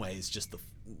 in some ways just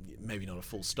maybe not a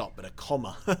full stop, but a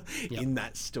comma in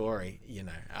that story,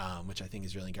 which I think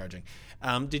is really encouraging.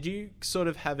 Did you sort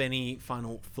of have any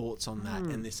final thoughts on that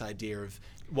and this idea of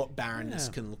what barrenness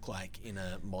can look like in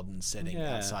a modern setting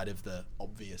outside of the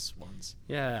obvious ones?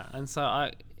 Yeah, and so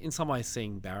I, in some ways,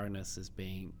 seeing barrenness as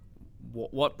being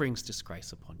what brings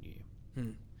disgrace upon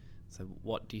you. So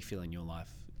what do you feel in your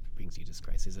life brings you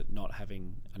disgrace? Is it not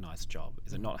having a nice job?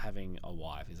 Is it not having a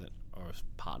wife? Is it or a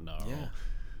partner? Or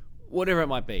whatever it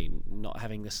might be, not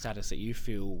having the status that you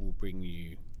feel will bring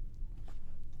you.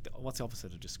 What's the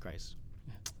opposite of disgrace?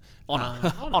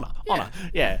 Honor. Honor.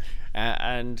 Yeah.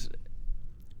 And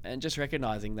just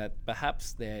recognizing that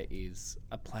perhaps there is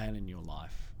a plan in your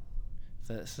life.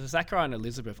 So Zachariah and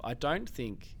Elizabeth, I don't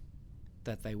think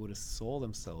that they would have saw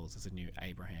themselves as a new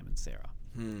Abraham and Sarah.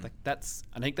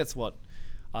 I think that's what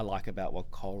I like about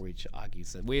what Coleridge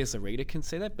argues, that we as a reader can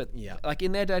see that, but like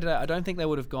in their day-to-day, I don't think they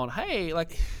would have gone, hey,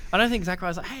 like, I don't think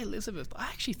Zachariah's like, hey, Elizabeth, I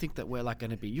actually think that we're like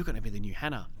you're going to be the new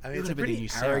Hannah. I mean, it's a pretty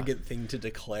arrogant thing to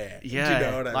declare. Yeah. Do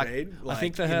you know what I mean? I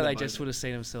think for her, they just would have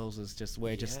seen themselves as just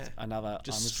another...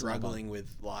 Just struggling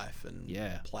with life and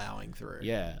ploughing through.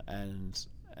 Yeah, and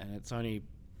it's only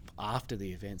after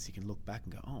the events you can look back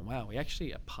and go, oh, wow, we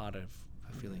actually are part of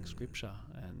fulfilling Scripture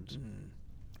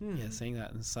and seeing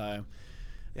that. And so...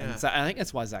 And so I think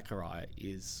that's why Zachariah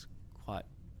is quite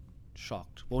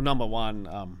shocked. Well, number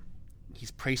one, his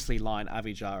priestly line,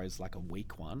 Abijah, is like a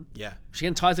weak one. Yeah. Which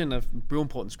again ties in a real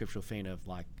important scriptural theme of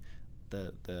like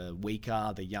the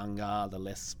weaker, the younger, the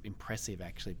less impressive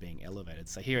actually being elevated.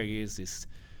 So here he is, this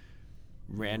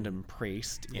random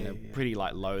priest in a pretty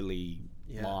like lowly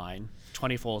line.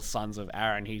 24 sons of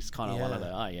Aaron, he's kind of one of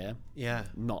the,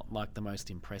 not like the most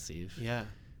impressive. Yeah.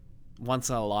 Once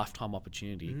in a lifetime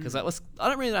opportunity, because I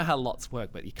don't really know how lots work,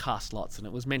 but you cast lots and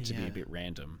it was meant to be a bit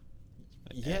random.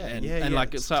 And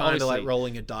like it's so kind of like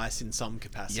rolling a dice in some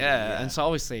capacity. And so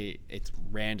obviously it's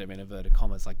random in inverted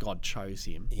commas, like God chose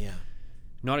him.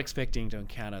 Not expecting to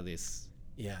encounter this.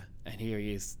 And here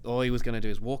he is. All he was going to do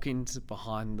is walk into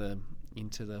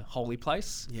the holy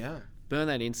place. Burn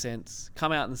that incense,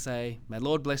 come out and say, may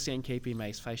Lord bless you and keep you, may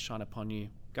his face shine upon you.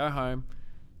 Go home.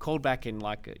 Called back in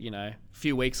like a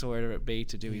few weeks or whatever it be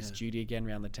to do his duty again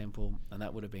around the temple, and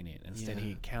that would have been it. Instead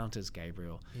he encounters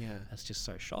Gabriel. That's just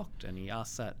so shocked, and he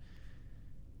asks that.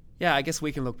 I guess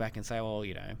we can look back and say, well,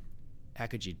 how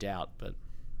could you doubt? But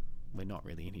we're not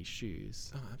really in his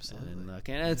shoes. Oh, absolutely.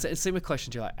 And it's a similar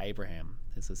question to like Abraham.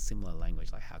 There's a similar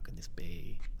language, like how can this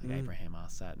be? Like Abraham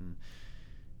asks that, and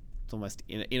it's almost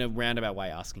in a roundabout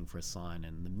way asking for a sign.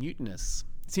 And the muteness,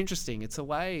 it's interesting. It's a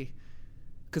way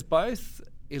because both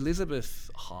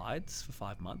Elizabeth hides for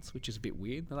 5 months, which is a bit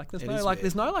weird. Like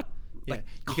there's no you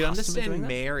can understand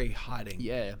Mary hiding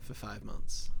for 5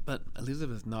 months, but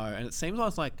Elizabeth no, and it seems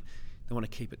almost like they want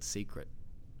to keep it secret,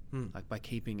 like by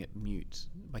keeping it mute,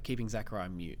 by keeping Zachariah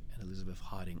mute and Elizabeth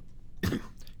hiding.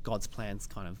 God's plan's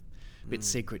kind of a bit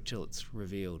secret till it's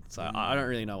revealed. So I don't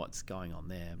really know what's going on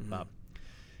there, but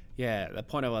the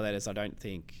point of all that is I don't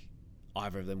think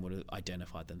either of them would have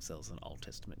identified themselves as an Old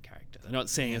Testament character. They're not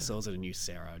seeing themselves as a new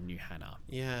Sarah, a new Hannah.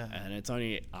 And it's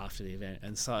only after the event.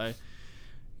 And so,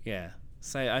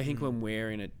 so I think when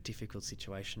we're in a difficult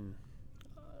situation,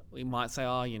 we might say,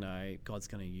 God's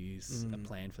going to use a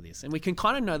plan for this. And we can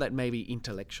kind of know that maybe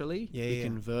intellectually. We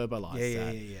can verbalize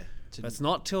that. But it's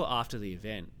not till after the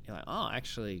event. You're like, oh,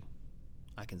 actually,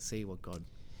 I can see what God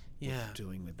was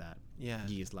doing with that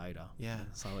years later.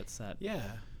 So it's that.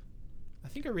 I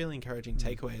think a really encouraging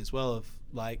takeaway as well of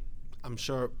like, I'm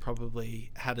sure it probably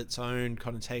had its own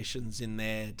connotations in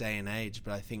their day and age,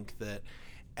 but I think that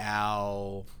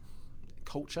our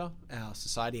culture, our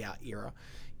society, our era,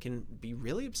 can be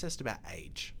really obsessed about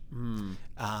age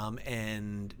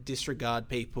and disregard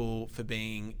people for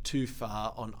being too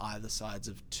far on either sides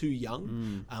of too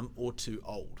young or too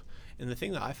old. And the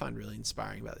thing that I find really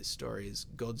inspiring about this story is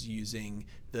God's using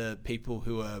the people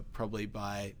who are probably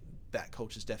by that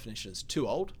culture's definition as too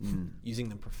old, using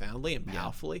them profoundly and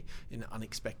powerfully in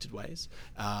unexpected ways,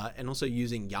 and also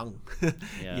using young,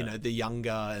 the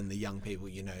younger and the young people,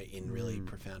 in really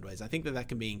profound ways. I think that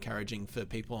can be encouraging for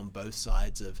people on both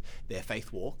sides of their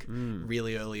faith walk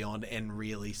really early on, and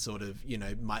really sort of,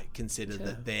 might consider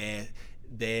that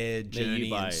their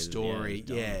journey and story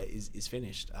is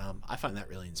finished. I find that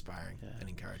really inspiring and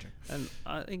encouraging. And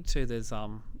I think too there's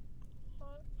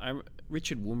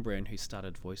Richard Wurmbrand, who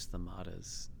started Voice of the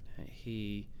Martyrs,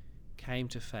 he came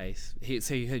to faith. He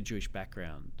had a Jewish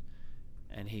background,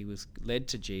 and he was led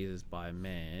to Jesus by a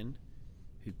man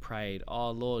who prayed,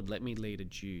 "Oh Lord, let me lead a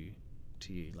Jew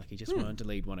to you." Like he just wanted to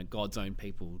lead one of God's own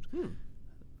people.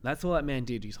 That's all that man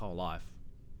did his whole life.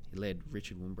 He led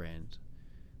Richard Wurmbrand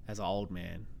as an old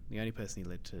man. The only person he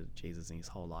led to Jesus in his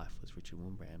whole life was Richard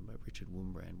Wurmbrand, but Richard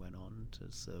Wurmbrand went on to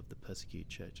serve the persecuted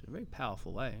church in a very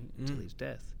powerful way until his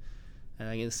death.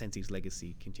 And in a sense, his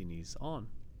legacy continues on.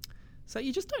 So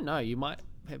you just don't know. You might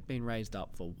have been raised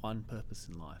up for one purpose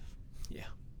in life. Yeah.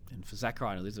 And for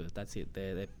Zachariah and Elizabeth, that's it.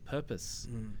 Their purpose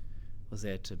was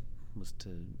to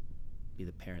be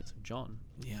the parents of John.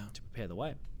 Yeah. To prepare the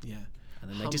way. Yeah. And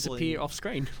then they disappear off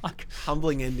screen.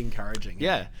 Humbling and encouraging.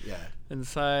 Yeah. Yeah. And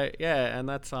so, and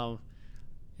that's, I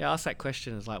asked that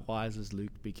question, is like, why does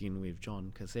Luke begin with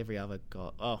John? Because every other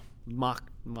Mark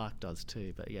does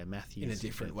too, but Matthew's in a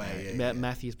different way.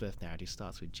 Matthew's birth narrative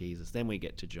starts with Jesus, then we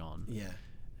get to John. Yeah.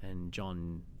 And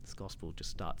John's gospel just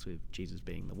starts with Jesus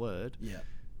being the Word. Yeah.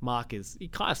 Mark he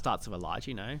kind of starts with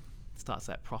Elijah, starts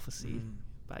that prophecy.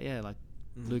 But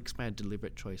Luke's made a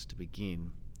deliberate choice to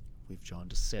begin with John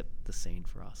to set the scene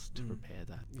for us to prepare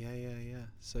that. Yeah.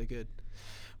 So good.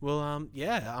 Well,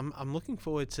 I'm looking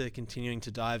forward to continuing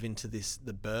to dive into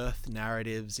the birth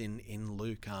narratives in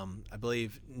Luke. I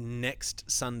believe next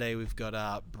Sunday we've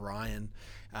got Brian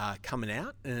coming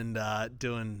out and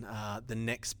doing the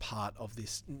next part of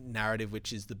this narrative,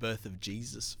 which is the birth of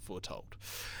Jesus foretold.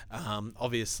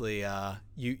 Obviously,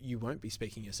 you won't be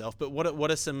speaking yourself, but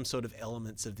what are some sort of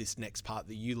elements of this next part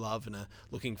that you love and are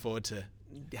looking forward to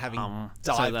having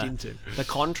dived into? The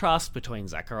contrast between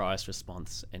Zachariah's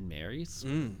response and Mary's.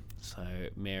 So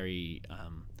Mary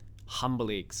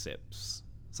humbly accepts.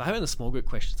 So I have in the small group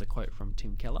questions a quote from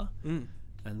Tim Keller,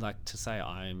 and to say,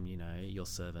 "I am, your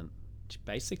servant." She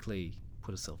basically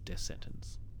put herself death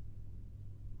sentence.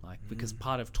 Because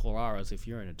part of Torah is if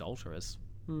you're an adulteress,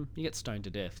 you get stoned to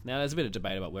death. Now there's a bit of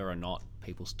debate about whether or not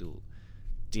people still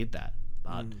did that,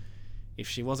 but if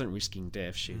she wasn't risking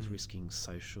death, she was risking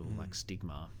social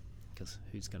stigma, because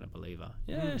who's going to believe her?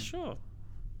 Yeah, sure.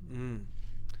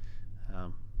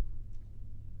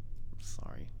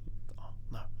 Sorry. Oh,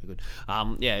 no, we're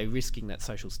good. Risking that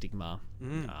social stigma.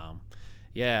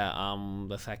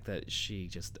 The fact that she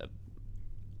just...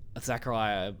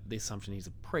 Zachariah, the assumption he's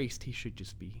a priest, he should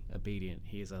just be obedient.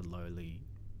 He is a lowly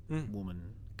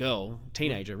girl,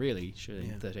 teenager really,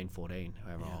 13, 14,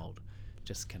 however old,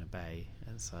 just can obey.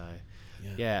 And so,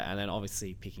 and then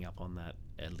obviously picking up on that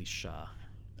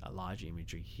Elijah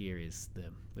imagery here is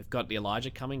we've got the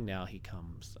Elijah coming, now he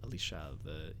comes Elisha,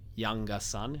 the younger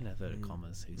son, in inverted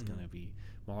commas, who's going to be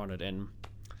more honoured. And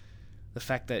the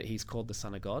fact that he's called the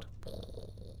Son of God,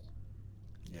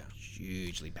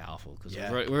 hugely powerful, because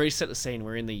we're already set the scene.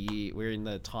 We're in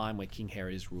the time where King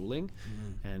Herod is ruling,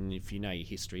 and if you know your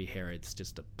history, Herod's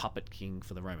just a puppet king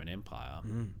for the Roman Empire,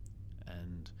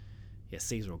 and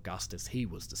Caesar Augustus, he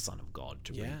was the Son of God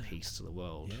to bring peace to the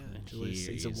world. And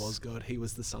Caesar was God, he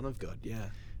was the Son of God.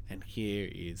 And here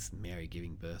is Mary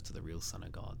giving birth to the real Son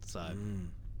of God. So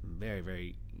very,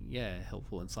 very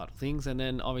helpful, insightful things. And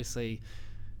then obviously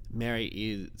Mary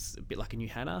is a bit like a new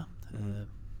Hannah.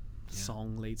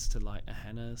 Song leads to a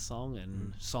Hannah song,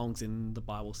 and songs in the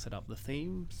Bible set up the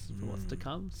themes for what's to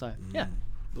come. So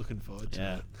looking forward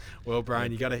to it. Well,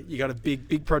 Brian, you got a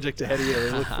big project ahead of you. We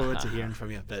look forward to hearing from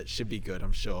you, but it should be good,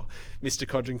 I'm sure. Mr.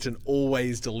 Codrington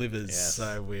always delivers.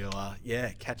 So we'll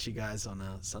catch you guys on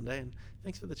Sunday, and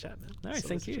thanks for the chat, man. No,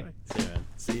 thank you.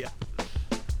 See ya.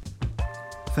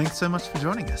 Thanks so much for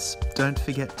joining us. Don't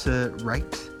forget to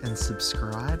rate and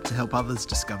subscribe to help others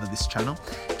discover this channel.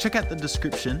 Check out the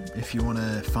description if you want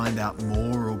to find out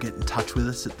more or get in touch with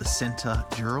us at the Centre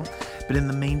Dural. But in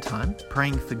the meantime,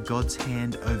 praying for God's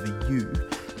hand over you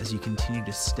as you continue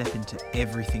to step into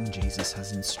everything Jesus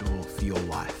has in store for your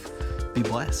life. Be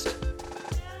blessed.